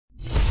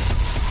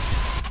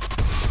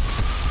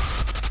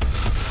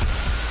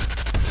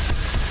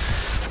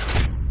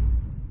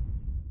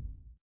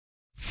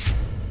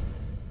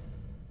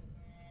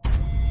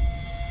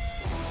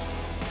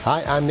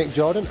Hi, I'm Nick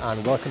Jordan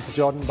and welcome to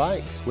Jordan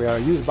Bikes. We are a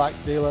used bike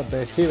dealer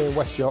based here in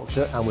West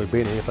Yorkshire and we've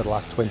been here for the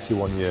last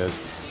 21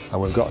 years.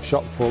 And we've got a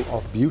shop full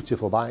of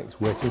beautiful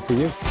bikes waiting for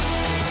you.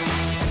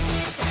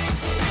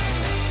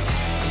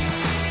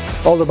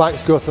 All the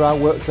bikes go through our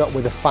workshop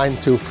with a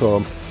fine-tooth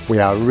comb. We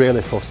are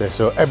really fussy,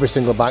 so every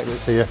single bike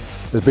that's here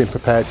has been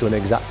prepared to an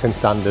exacting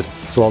standard.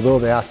 So although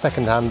they are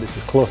second-hand, it's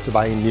as close to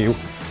buying new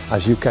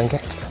as you can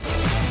get.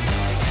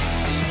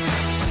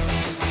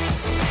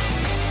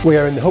 We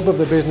are in the hub of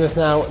the business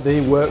now, the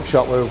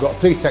workshop, where we've got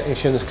 3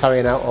 technicians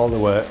carrying out all the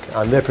work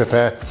and they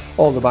prepare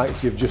all the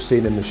bikes you've just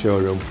seen in the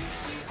showroom.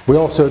 We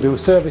also do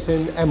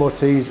servicing,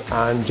 MOTs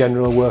and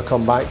general work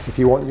on bikes if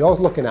you want yours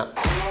looking at.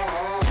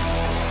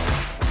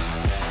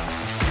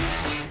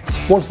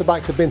 Once the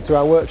bikes have been through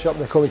our workshop,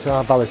 they come into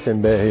our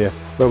balloting bay here,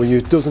 where we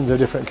use dozens of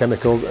different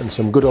chemicals and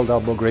some good old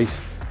elbow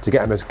grease to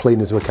get them as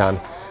clean as we can.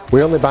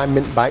 We only buy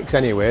mint bikes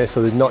anyway,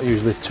 so there's not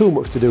usually too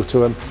much to do to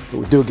them, but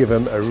we do give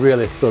them a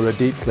really thorough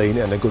deep clean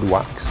and a good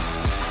wax.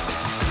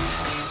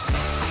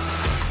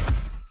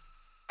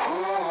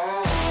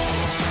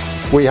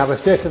 We have a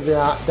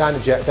state-of-the-art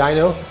Dynajet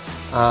dyno,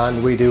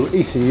 and we do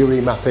ECU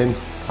remapping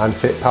and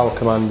fit power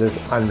commanders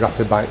and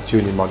rapid bike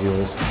tuning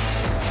modules.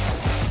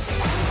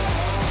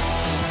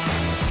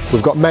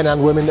 We've got men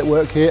and women that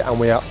work here and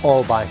we are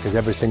all bikers,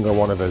 every single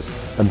one of us.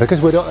 And because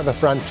we don't have a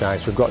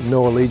franchise, we've got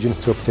no allegiance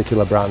to a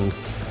particular brand.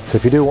 So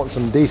if you do want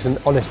some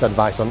decent, honest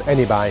advice on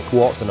any bike,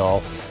 warts and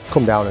all,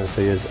 come down and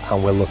see us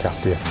and we'll look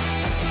after you.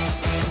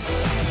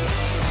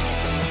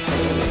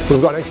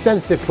 We've got an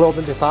extensive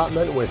clothing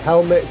department with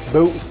helmets,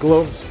 boots,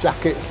 gloves,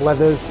 jackets,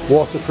 leathers,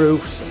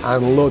 waterproofs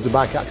and loads of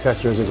bike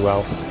accessories as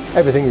well.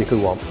 Everything you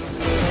could want.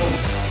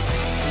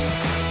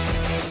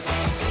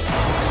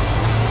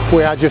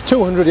 We are just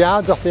 200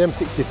 yards off the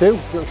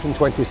M62, junction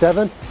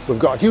 27. We've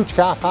got a huge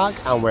car park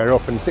and we're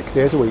open 6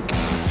 days a week.